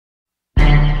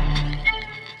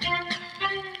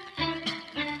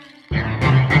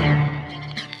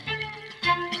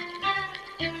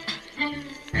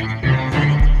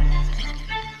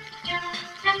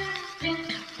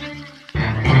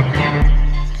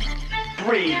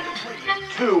3,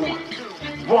 2,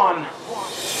 1.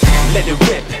 Let it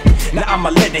rip, now I'ma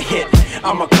let it hit.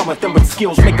 I'ma come at them with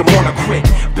skills, make them wanna quit.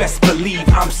 Best believe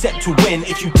I'm set to win.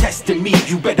 If you testing me,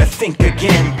 you better think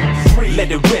again.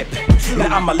 Let it rip,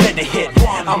 now I'ma let it hit.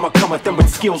 I'ma come at them with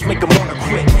skills, make them wanna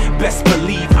quit. Best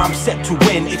believe I'm set to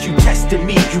win. If you testing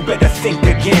me, you better think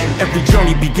again. Every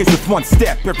journey begins with one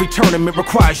step. Every tournament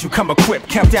requires you come equipped.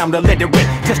 Count down to let it rip.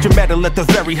 Test your metal at the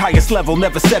very highest level.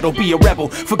 Never settle, be a rebel.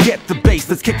 Forget the bass,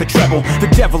 let's kick the treble.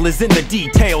 The devil is in the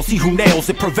details. He who nails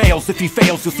it prevails. If he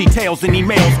fails, you'll see tails and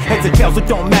emails. Heads and tails, it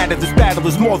don't matter. This battle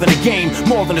is more than a game,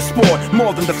 more than a sport,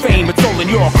 more than the fame. It's all in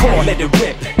your core. Let it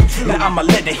rip, now I'ma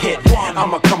let it hit.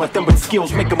 I'ma come at them with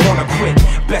skills, make them wanna quit.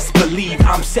 Best believe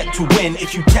I'm set to win.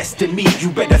 If you testing me, you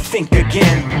better think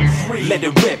again. Let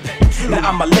it rip, now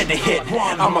I'ma let it hit.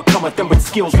 I'ma come at them with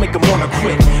skills, make them wanna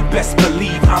quit. Best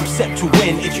believe I'm set to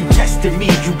win. If you testing me,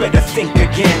 you better think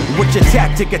again. What's your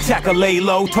tactic? Attack or lay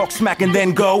low, talk smack and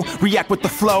then go. React with the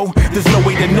flow, there's no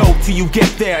way to know till you get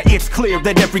there. It's clear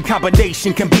that every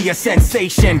combination can be a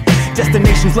sensation.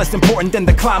 Destination's less important than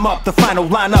the climb up. The final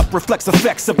lineup reflects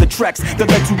effects of the treks that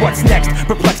led to what's next.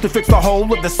 Perplexed to fix the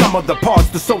whole of the sum of the parts.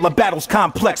 The solar battle's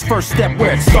complex, first step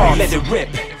where it starts. Let it rip,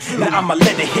 now I'ma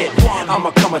let it hit.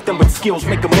 I'ma come at them with skills,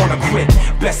 make them wanna quit.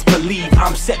 Best believe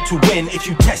I'm set to win. If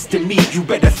you testing me, you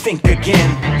better think again.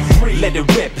 Let it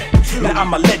rip, now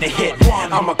I'ma let it hit.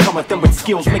 I'ma come at them with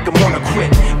skills, make them wanna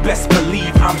quit. Best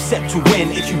believe I'm set to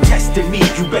win. If you testing me,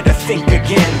 you better think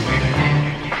again.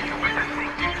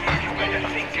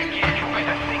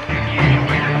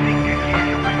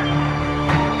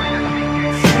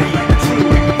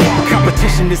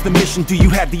 Competition is the mission. Do you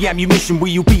have the ammunition? Will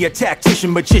you be a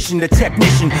tactician, magician, a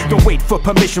technician? Don't wait for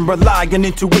permission, rely on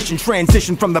intuition.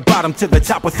 Transition from the bottom to the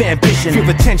top with ambition. Feel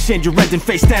the tension, you're ending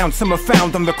face down. Some are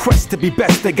found on the quest to be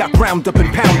best. They got ground up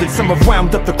and pounded. Some have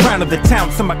wound up the crown of the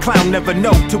town. Some a clown, never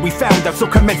know till we found out. So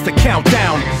commence the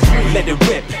countdown. Let it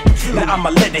rip, now I'ma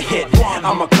let it hit.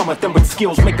 I'ma come at them with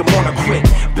skills, make them wanna quit.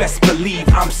 Best believe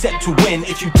I'm set to win.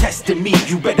 If you testing me,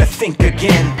 you better think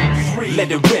again.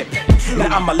 Let it rip,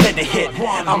 now I'ma let it hit.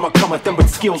 I'ma come at them with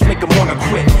skills, make them wanna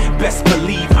quit. Best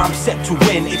believe I'm set to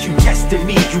win. If you testing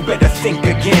me, you better think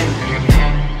again.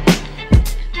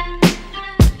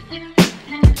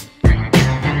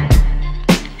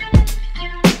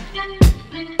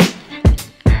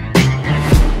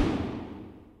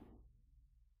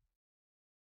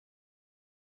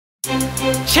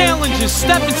 Challengers,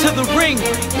 step into the ring.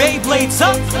 Beyblades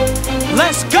up,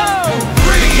 let's go!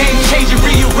 The game changing,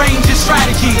 rearrange your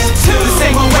strategies. The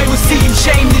same old way we'll see you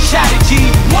shamed and shattered, G.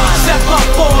 Step up,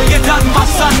 boy, you're done, my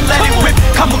son. Let it rip,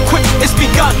 come equipped, it's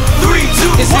begun. 3,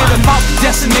 2, 1. Is it about the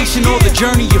destination or the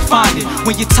journey you're finding?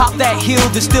 When you top that hill,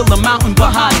 there's still a mountain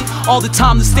behind it. All the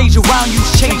time the stage around you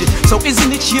is changing. So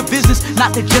isn't it your business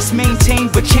not to just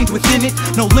maintain, but change within it?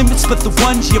 No limits but the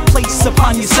ones you place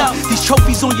upon yourself. These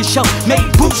trophies on your shelf may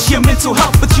boost your mental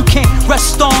health, but you can't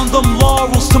rest on them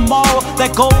laurels. Tomorrow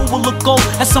that goal will look gold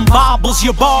as some baubles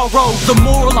you borrow. The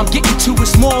moral I'm getting to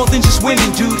is more than just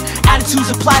winning, dude.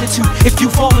 Attitude's a platitude if you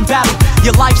fall in battle.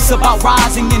 Your life's about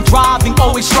rising and driving,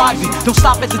 always striving. Don't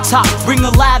stop at the top, bring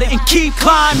a ladder and keep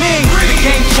climbing. The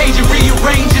game changing,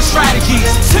 rearrange your strategies.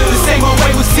 The same old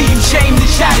way we'll see you shamed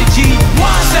and shattered, G.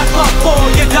 Step up, boy,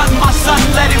 you're done, my son.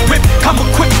 Let it rip, come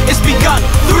equipped, it's begun.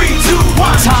 3, 2,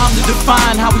 1. Time to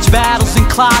define how each battle's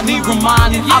inclined. Need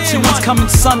reminding, option one's coming,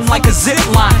 son, like a zip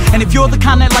line. And if you're the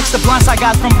kind that likes the blindside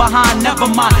guys from behind, never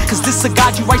mind, cause this'll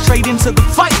guide you right straight into the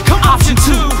fight. Option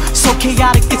 2, so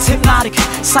chaotic, it's hypnotic,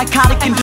 psychotic and